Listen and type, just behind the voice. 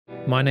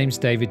My name's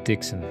David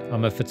Dixon.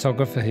 I'm a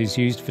photographer who's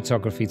used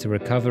photography to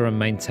recover and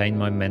maintain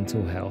my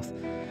mental health.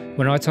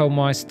 When I told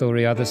my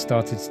story, others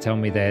started to tell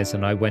me theirs,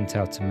 and I went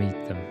out to meet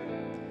them.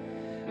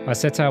 I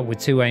set out with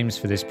two aims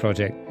for this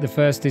project. The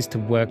first is to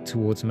work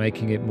towards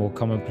making it more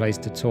commonplace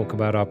to talk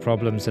about our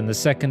problems, and the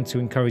second to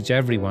encourage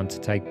everyone to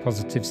take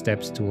positive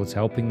steps towards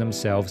helping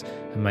themselves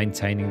and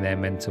maintaining their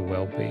mental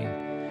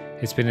well-being.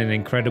 It's been an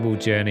incredible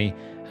journey,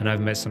 and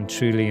I've met some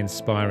truly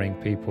inspiring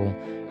people,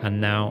 and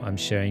now I'm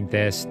sharing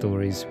their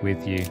stories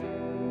with you.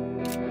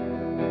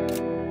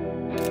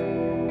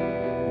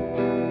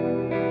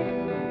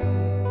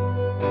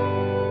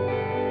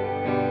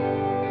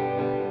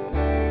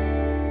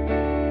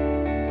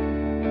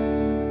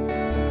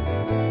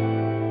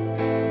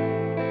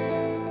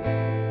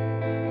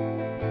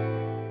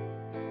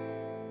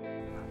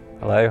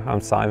 Hello,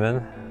 I'm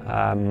Simon.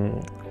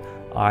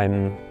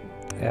 I'm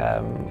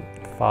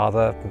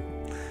father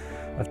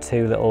of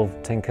two little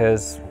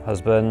tinkers,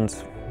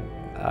 husband,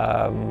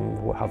 have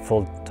a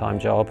full-time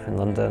job in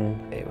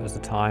London. It was the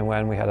time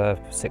when we had a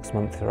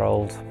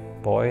 6-month-old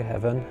boy,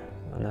 Evan,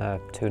 and a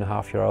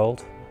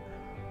 2.5-year-old,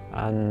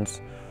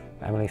 and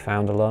Emily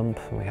found a lump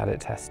and we had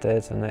it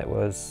tested, and it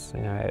was,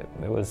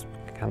 it was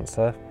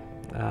cancer,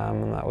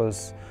 and that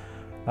was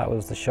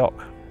the shock,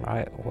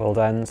 right? World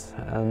end,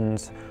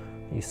 and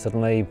you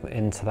suddenly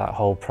into that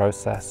whole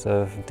process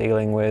of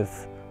dealing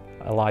with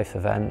a life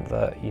event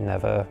that you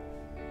never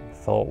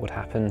thought would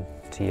happen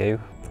to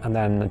you. And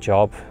then a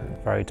job,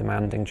 a very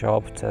demanding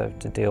job to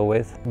deal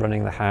with,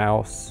 running the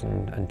house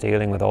and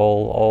dealing with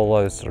all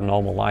those sort of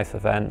normal life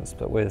events,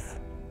 but with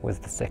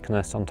the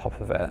sickness on top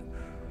of it.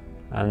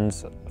 And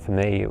for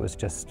me, it was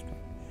just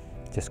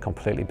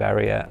completely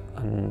bury it,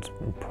 and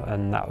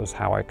that was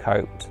how I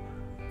coped.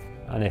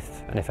 And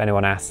if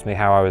anyone asked me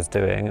how I was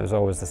doing, it was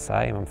always the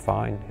same. I'm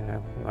fine,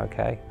 I'm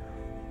okay.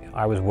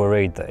 I was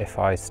worried that if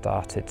I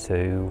started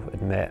to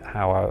admit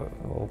how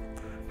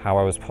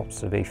I was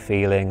possibly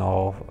feeling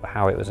or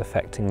how it was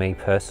affecting me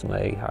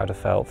personally, I would have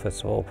felt,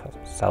 first of all,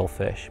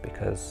 selfish,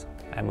 because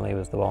Emily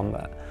was the one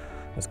that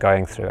was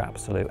going through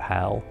absolute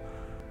hell.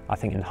 I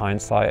think in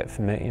hindsight,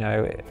 for me,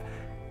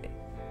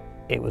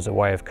 it was a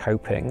way of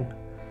coping,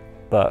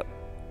 but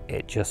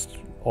it just,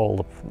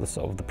 all the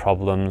sort of the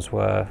problems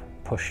were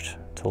pushed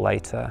to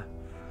later,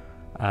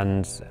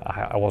 and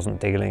I wasn't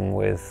dealing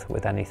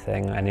with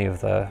anything, any of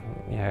the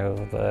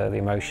the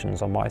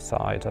emotions on my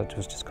side. I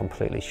was just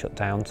completely shut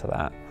down to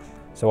that.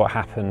 So what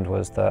happened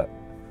was that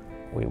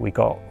we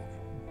got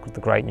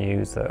the great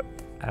news that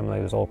Emily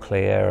was all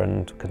clear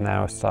and could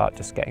now start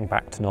just getting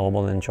back to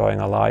normal and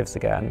enjoying our lives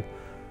again.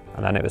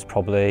 And then it was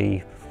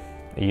probably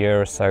a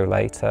year or so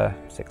later,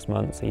 6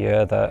 months, a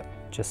year, that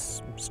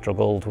just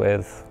struggled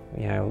with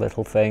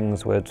little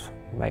things would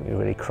make me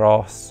really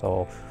cross,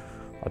 or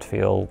I'd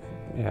feel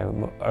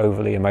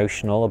overly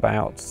emotional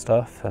about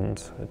stuff,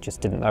 and I just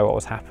didn't know what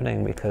was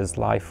happening because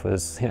life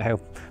was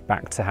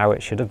back to how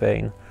it should have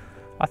been.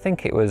 I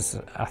think there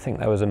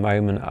was a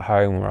moment at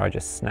home where I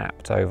just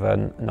snapped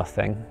over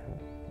nothing.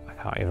 I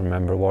can't even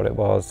remember what it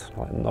was,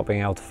 like not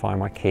being able to find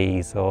my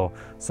keys or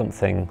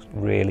something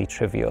really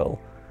trivial,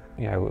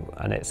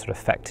 and it sort of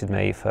affected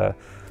me for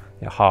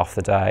half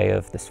the day,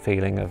 of this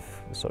feeling of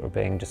sort of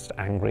being just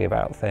angry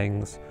about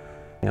things.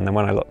 And then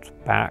when I looked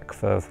back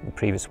for the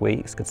previous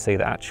weeks, could see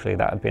that actually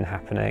that had been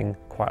happening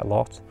quite a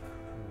lot,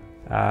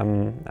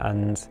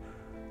 and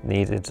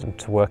needed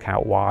to work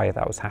out why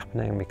that was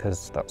happening,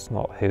 because that's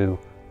not who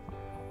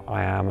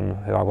I am and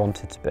who I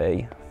wanted to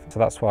be. So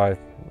that's why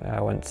I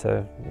went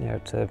to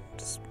to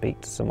speak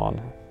to someone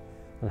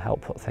and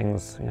help put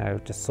things,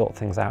 just sort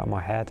things out in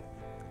my head.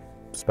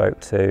 Spoke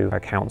to a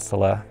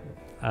counsellor,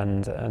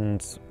 and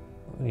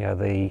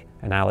the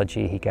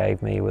analogy he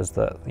gave me was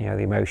that the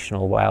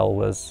emotional well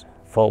was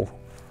full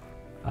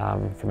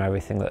from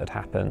everything that had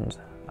happened,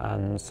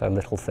 and so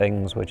little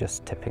things were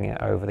just tipping it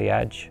over the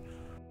edge.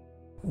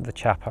 The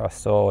chap I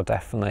saw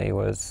definitely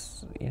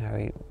was,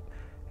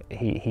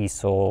 he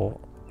saw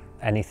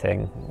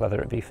anything, whether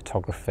it be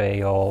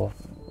photography or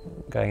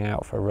going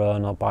out for a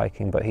run or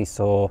biking, but he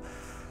saw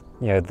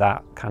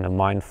that kind of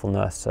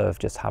mindfulness of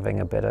just having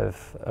a bit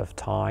of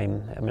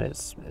time. I mean,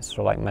 it's sort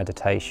of like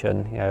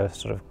meditation,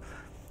 sort of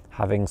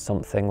having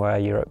something where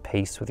you're at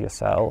peace with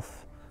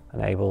yourself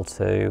and able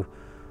to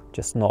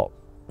just not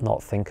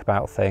think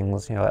about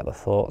things, let the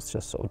thoughts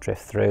just sort of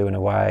drift through and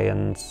away,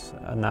 and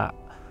that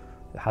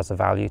has a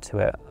value to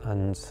it.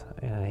 And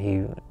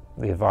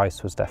the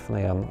advice was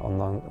definitely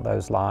on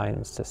those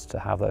lines, just to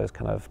have those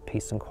kind of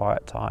peace and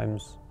quiet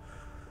times.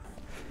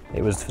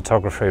 It was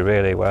photography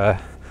really where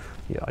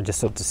I just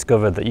sort of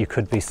discovered that you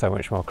could be so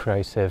much more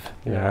creative.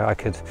 I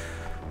could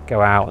go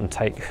out and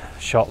take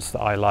shots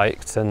that I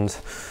liked and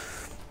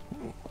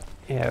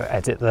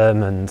edit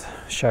them and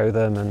show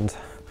them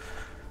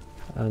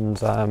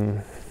and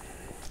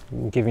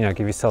give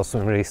yourself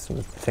something really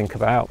to think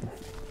about.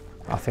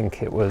 I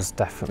think it was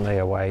definitely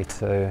a way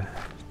to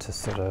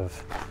sort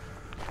of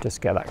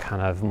just get that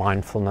kind of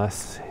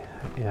mindfulness.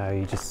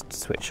 You just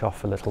switch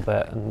off a little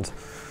bit, and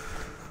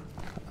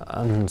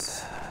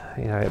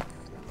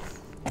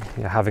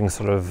having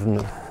sort of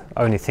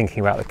only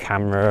thinking about the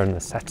camera and the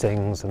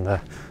settings and the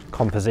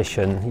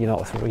composition, you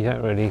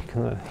can't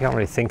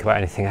really think about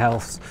anything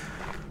else,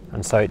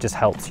 and so it just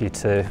helps you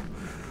to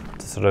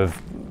sort of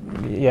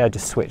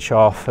just switch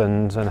off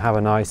and have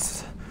a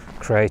nice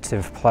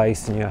creative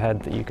place in your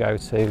head that you go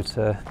to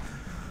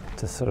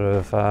sort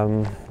of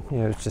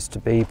just to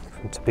be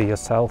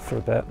yourself for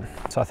a bit.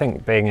 So I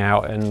think being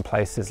out in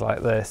places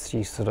like this,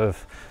 you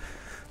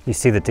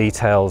see the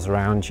details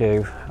around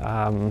you,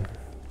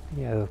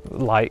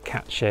 light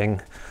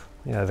catching,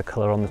 the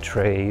colour on the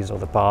trees or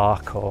the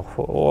bark or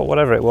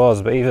whatever it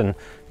was. But even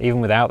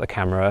without the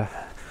camera,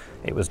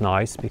 it was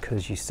nice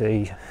because you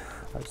see,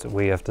 as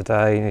we have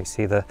today, you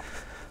see the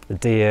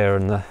deer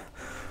and the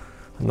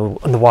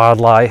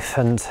wildlife,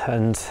 and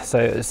so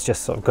it's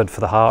just sort of good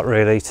for the heart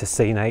really to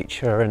see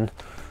nature and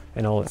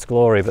in all its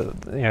glory. But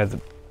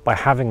by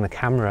having the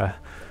camera,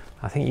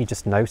 I think you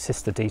just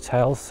notice the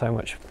details so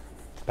much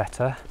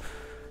better.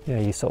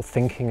 You're sort of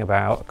thinking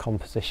about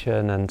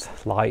composition and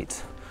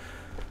light,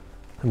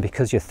 and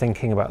because you're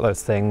thinking about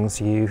those things,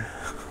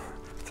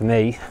 for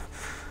me,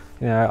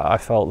 I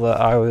felt that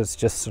I was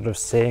just sort of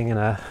seeing in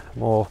a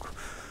more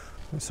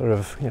sort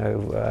of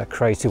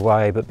creative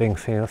way, but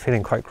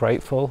feeling quite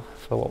grateful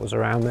for what was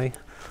around me.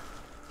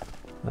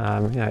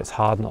 It's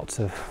hard not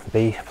to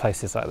be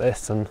places like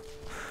this and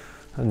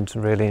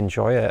really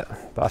enjoy it,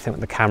 but I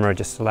think the camera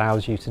just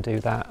allows you to do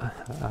that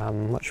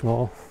much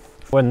more.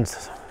 When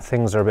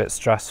things are a bit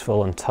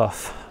stressful and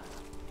tough,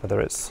 whether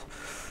it's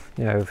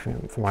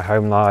for my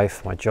home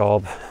life, my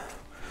job,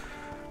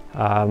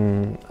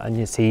 and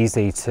it's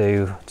easy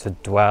to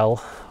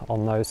dwell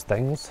on those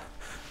things.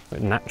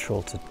 It's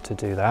natural to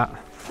do that.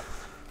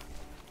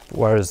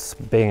 Whereas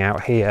being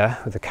out here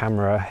with the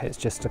camera, it's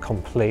just a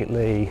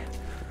completely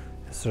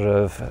sort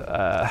of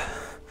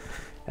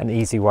an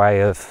easy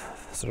way of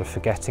sort of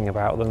forgetting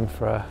about them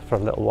for a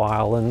little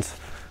while and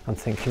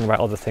thinking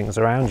about other things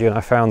around you. And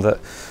I found that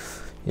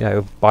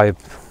by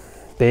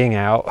being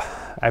out,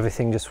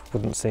 everything just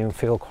wouldn't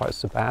feel quite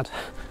so bad.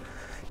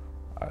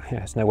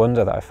 It's no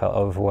wonder that I felt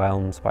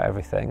overwhelmed by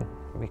everything,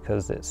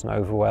 because it's an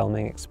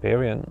overwhelming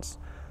experience.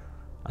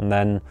 And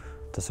then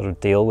to sort of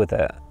deal with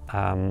it,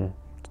 to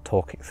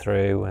talk it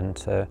through, and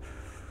to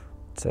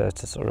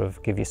sort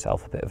of give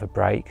yourself a bit of a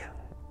break,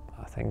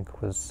 I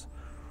think was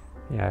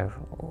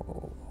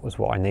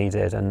what I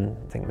needed. And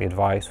I think the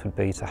advice would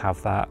be to have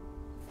that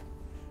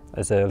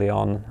as early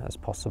on as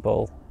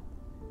possible.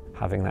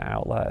 Having that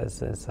outlet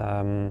is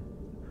a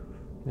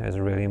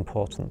really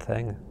important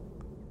thing.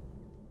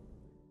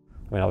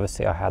 I mean,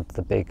 obviously I had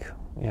the big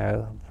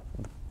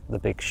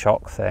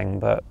shock thing,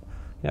 but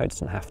it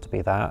doesn't have to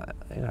be that.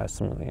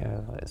 It's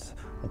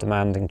a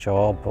demanding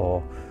job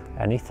or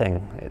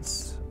anything.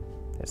 It's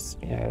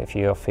if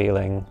you're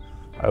feeling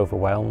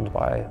overwhelmed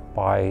by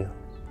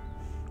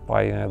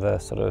the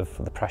sort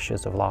of the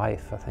pressures of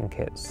life, I think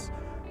it's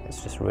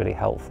just really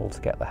helpful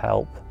to get the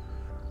help.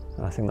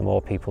 And I think the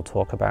more people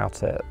talk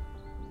about it,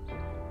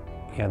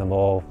 the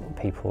more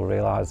people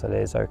realise that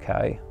it is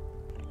okay,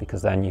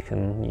 because then you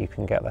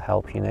can get the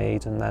help you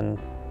need and then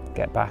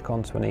get back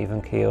onto an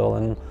even keel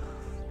and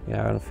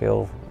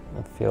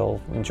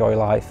enjoy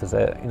life as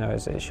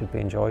it should be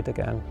enjoyed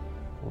again.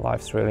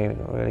 Life's really,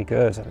 really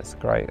good, and it's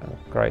a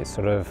great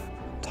sort of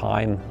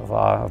time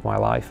of my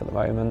life at the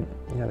moment.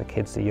 The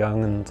kids are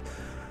young and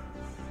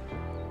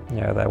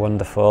they're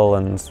wonderful,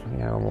 and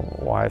my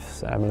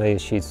wife Emily,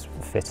 she's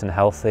fit and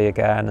healthy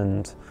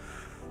again,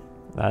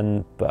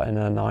 but in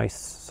a nice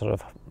sort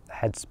of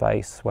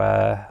headspace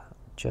where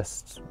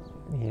just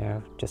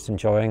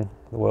enjoying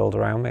the world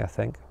around me, I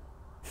think.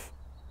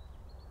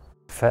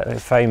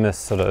 Famous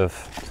sort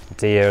of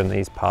deer in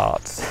these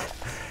parts,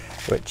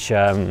 which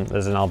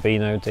there's an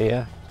albino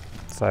deer,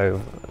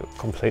 so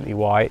completely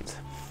white,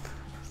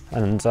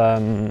 and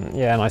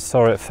and I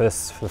saw it for the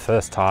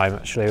first time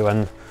actually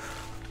when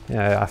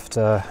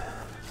after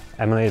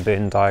Emily had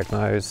been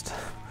diagnosed,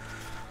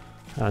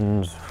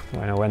 and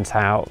when I went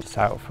out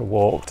for a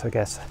walk to a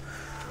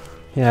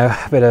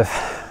bit of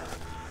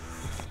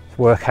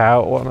work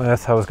out what on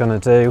earth I was going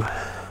to do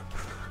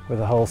with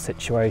the whole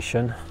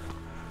situation,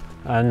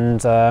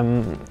 and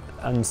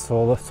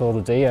saw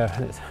the deer.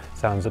 It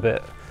sounds a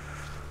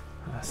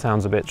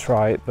bit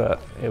trite,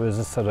 but it was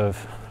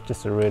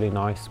just a really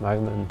nice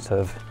moment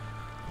of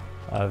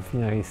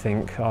you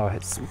think, oh,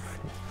 it's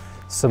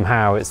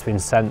somehow it's been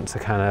sent to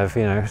kind of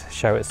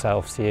show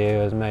itself to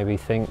you, and maybe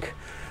think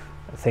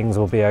things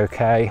will be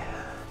okay,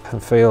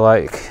 and feel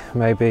like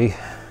maybe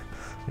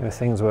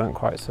things weren't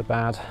quite so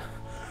bad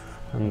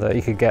and that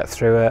you could get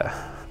through it.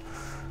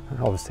 And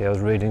obviously I was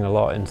reading a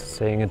lot into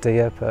seeing a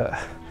deer, but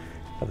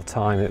at the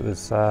time it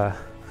was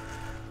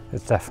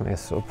definitely a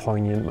sort of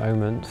poignant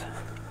moment.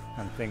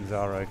 And things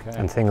are okay.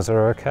 And things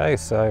are okay.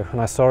 So, and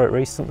I saw it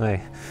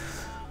recently.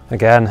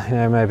 Again,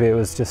 maybe it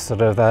was just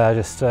sort of there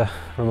just to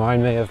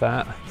remind me of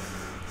that.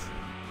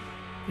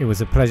 It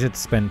was a pleasure to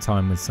spend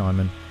time with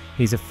Simon.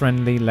 He's a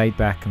friendly,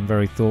 laid-back and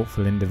very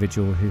thoughtful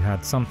individual who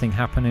had something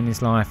happen in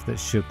his life that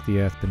shook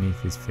the earth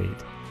beneath his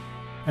feet.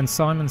 And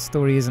Simon's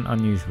story isn't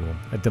unusual.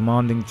 A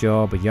demanding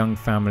job, a young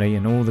family,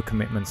 and all the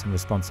commitments and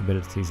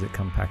responsibilities that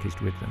come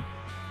packaged with them.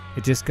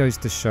 It just goes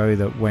to show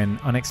that when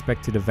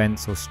unexpected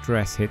events or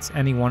stress hits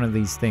any one of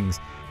these things,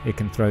 it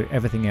can throw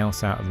everything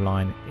else out of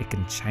line. It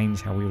can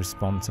change how we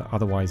respond to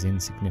otherwise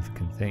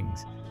insignificant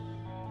things.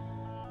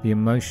 The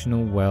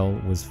emotional well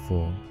was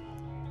full.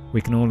 We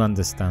can all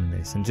understand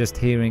this, and just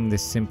hearing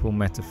this simple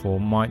metaphor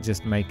might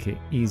just make it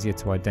easier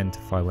to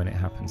identify when it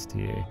happens to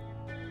you.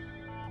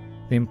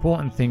 The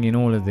important thing in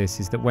all of this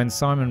is that when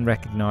Simon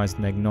recognised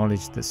and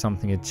acknowledged that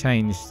something had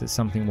changed, that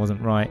something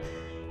wasn't right,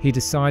 he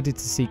decided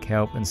to seek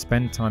help and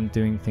spend time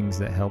doing things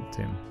that helped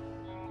him.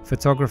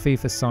 Photography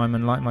for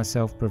Simon, like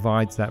myself,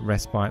 provides that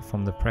respite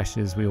from the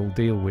pressures we all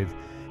deal with.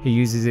 He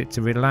uses it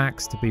to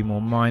relax, to be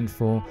more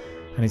mindful,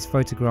 and his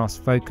photographs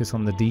focus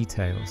on the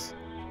details,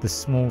 the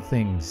small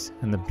things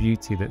and the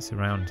beauty that's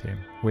around him,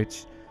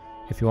 which,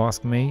 if you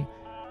ask me,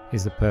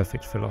 is the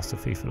perfect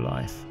philosophy for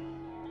life.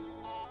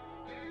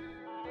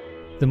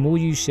 The more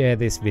you share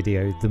this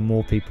video, the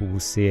more people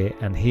will see it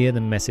and hear the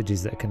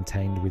messages that are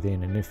contained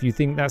within. And if you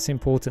think that's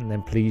important,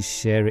 then please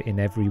share it in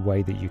every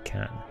way that you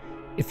can.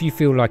 If you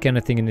feel like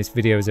anything in this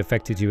video has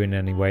affected you in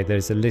any way,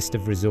 there's a list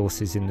of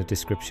resources in the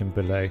description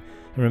below.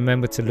 And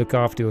remember to look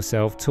after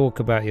yourself,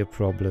 talk about your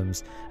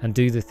problems, and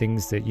do the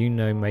things that you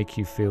know make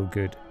you feel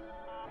good.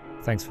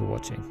 Thanks for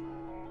watching.